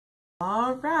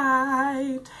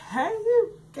Alright, hey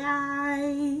you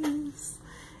guys,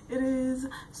 it is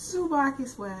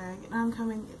TsubakiSwagg and I'm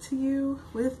coming to you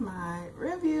with my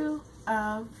review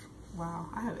of, wow,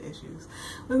 I have issues,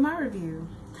 with my review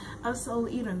of Soul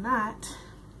Eat or Not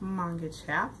manga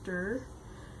chapter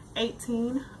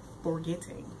 18,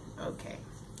 Forgetting. Okay,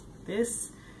 this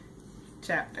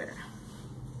chapter,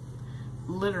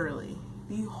 literally,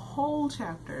 the whole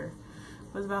chapter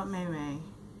was about Mei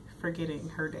forgetting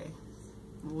her day.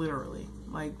 Literally,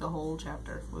 like the whole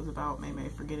chapter was about Mei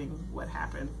forgetting what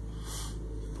happened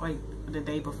like the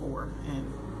day before.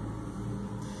 And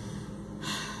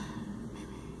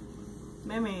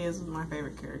Mei is my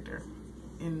favorite character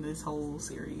in this whole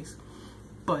series,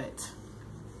 but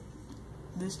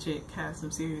this chick has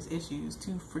some serious issues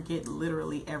to forget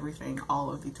literally everything all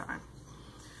of the time.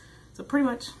 So pretty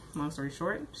much, long story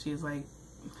short, she's like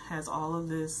has all of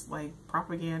this like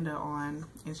propaganda on,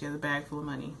 and she has a bag full of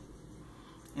money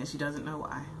and she doesn't know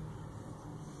why.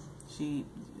 She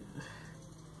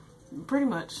pretty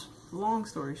much, long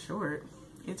story short,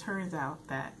 it turns out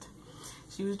that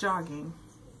she was jogging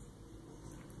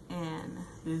and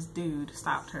this dude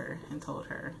stopped her and told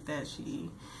her that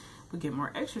she would get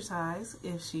more exercise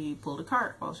if she pulled a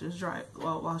cart while she was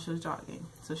jogging.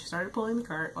 So she started pulling the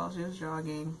cart while she was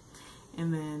jogging,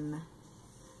 and then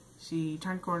she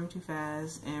turned the corner too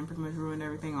fast and pretty much ruined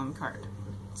everything on the cart.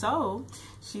 So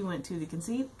she went to the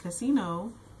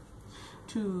casino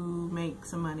to make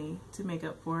some money to make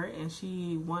up for it, and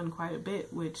she won quite a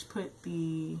bit, which put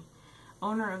the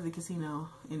owner of the casino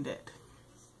in debt.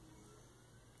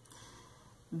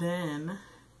 Then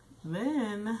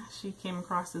she came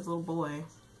across this little boy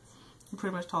who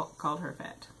pretty much called her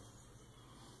fat.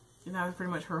 And that was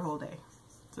pretty much her whole day.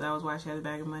 So that was why she had a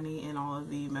bag of money and all of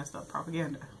the messed up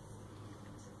propaganda.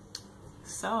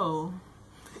 So,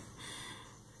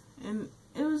 and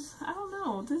it was, I don't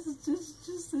know, this is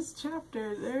just this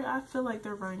chapter, I feel like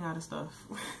they're running out of stuff.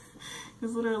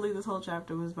 Because literally this whole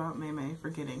chapter was about Mei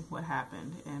forgetting what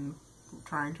happened and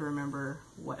trying to remember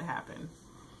what happened.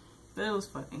 But it was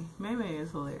funny. Mei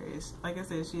is hilarious. Like I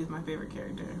said, she is my favorite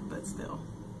character, but still,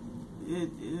 it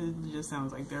just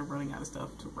sounds like they're running out of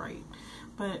stuff to write.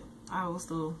 But I will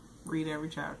still read every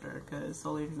chapter because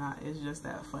Soul Eat or Not is just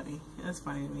that funny. It's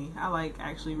funny to me. I like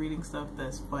actually reading stuff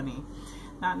that's funny.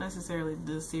 Not necessarily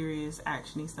the serious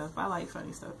actiony stuff. I like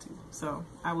funny stuff too. So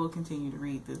I will continue to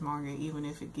read this manga even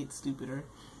if it gets stupider.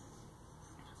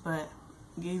 But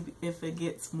if it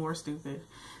gets more stupid.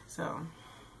 So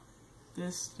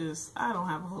this just, I don't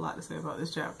have a whole lot to say about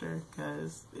this chapter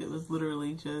because it was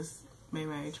literally just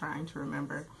Mei trying to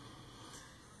remember.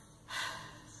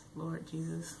 Lord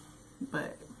Jesus.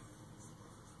 But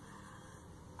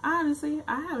honestly,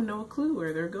 I have no clue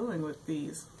where they're going with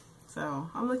these. So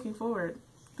I'm looking forward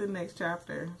to the next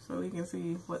chapter so we can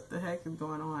see what the heck is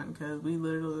going on, because we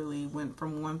literally went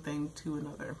from one thing to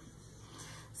another.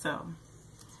 So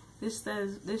this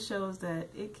shows that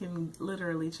it can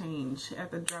literally change at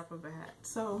the drop of a hat.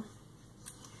 So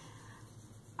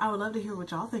I would love to hear what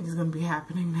y'all think is going to be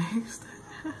happening next.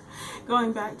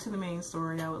 Going back to the main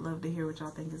story, I would love to hear what y'all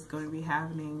think is going to be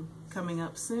happening coming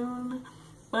up soon.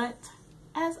 But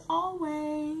as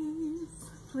always,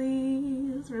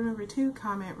 please remember to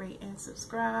comment, rate, and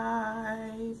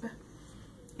subscribe.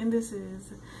 And this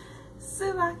is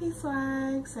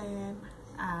TsubakiSwagg saying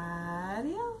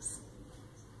adios.